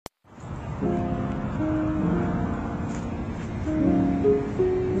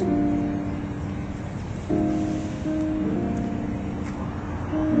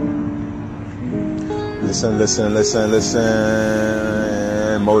Listen, listen, listen,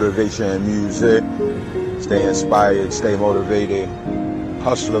 listen. Motivation music. Stay inspired, stay motivated.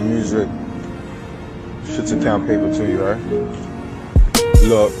 Hustler music. Shit's account paper to you, right?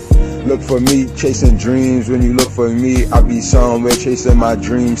 Look for me, chasing dreams. When you look for me, I be somewhere chasing my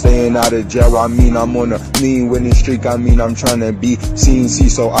dreams. Staying out of jail, I mean I'm on a mean winning streak. I mean I'm trying to be seen, see,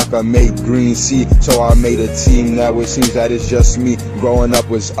 so I can make green, see. So I made a team. Now it seems that it's just me. Growing up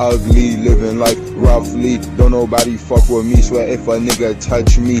was ugly, living life roughly. Don't nobody fuck with me. Swear if a nigga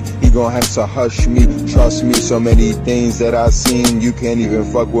touch me, he gon' have to hush me. Trust me, so many things that I seen, you can't even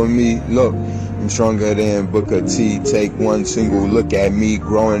fuck with me. Look, I'm stronger than Booker T. Take one single look at me,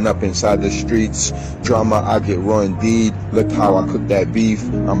 growing up inside the streets. Drama, I get run deed. Look how I cook that beef.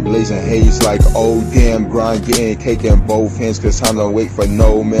 I'm blazing haze like, oh damn, grind, getting cake in both hands. Cause time don't wait for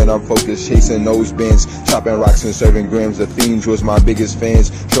no man. I'm focused chasing those bands, chopping rocks and serving grams. The Fiends was my biggest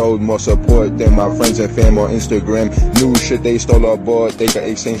fans. Showed more support than my friends and fam on Instagram. New shit they stole aboard, they got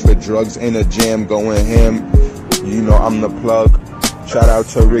exchanged for drugs in a jam, going ham. You know I'm the plug. Shout out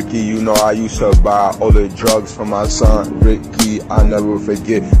to Ricky, you know I used to buy all the drugs for my son Ricky. I never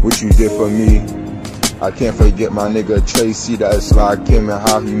forget what you did for me. I can't forget my nigga Tracy, that's like him, and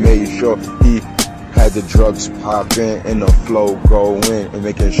how he made sure he had the drugs poppin' and the flow going, and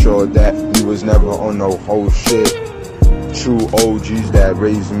making sure that we was never on no whole shit. True OGs that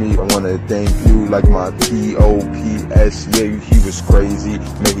raised me, I wanna thank you like my P.O.P.S. Yeah, he was crazy.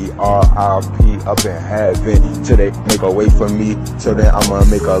 May he R.I.P. up in heaven. Till they make a way for me, till then I'ma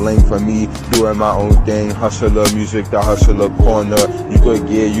make a lane for me. Doing my own thing, hustler music, the hustler corner. You could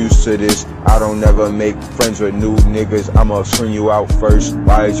get used to this. I don't never make friends with new niggas. I'ma swing you out first.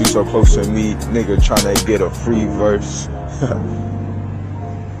 Why is you so close to me? Nigga tryna get a free verse.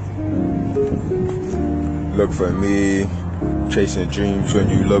 Look for me, chasing dreams. When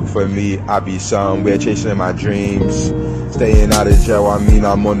you look for me, I be somewhere chasing my dreams. Staying out of jail, I mean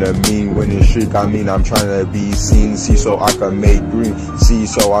I'm on a mean winning streak. I mean I'm trying to be seen, see, so I can make green, see,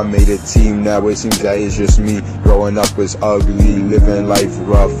 so I made a team. Now it seems that it's just me. Growing up was ugly, living life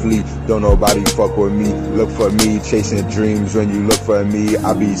roughly. Don't nobody fuck with me. Look for me, chasing dreams. When you look for me,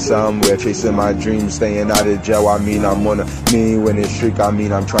 I be somewhere chasing my dreams. Staying out of jail, I mean I'm on a mean winning streak. I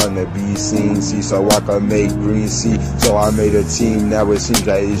mean I'm trying to be seen, see, so I can make green, see, so I made a team. Now it seems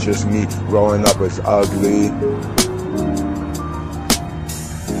that it's just me. Growing up was ugly.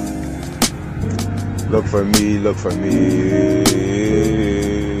 Look for me, look for me.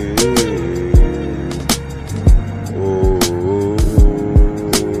 Oh,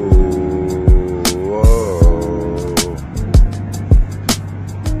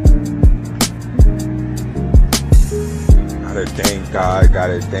 Gotta thank God,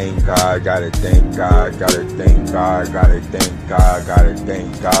 gotta thank God, gotta thank God, gotta thank God, gotta thank God, gotta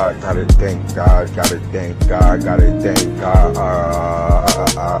thank God, gotta thank God, gotta thank God, gotta thank God.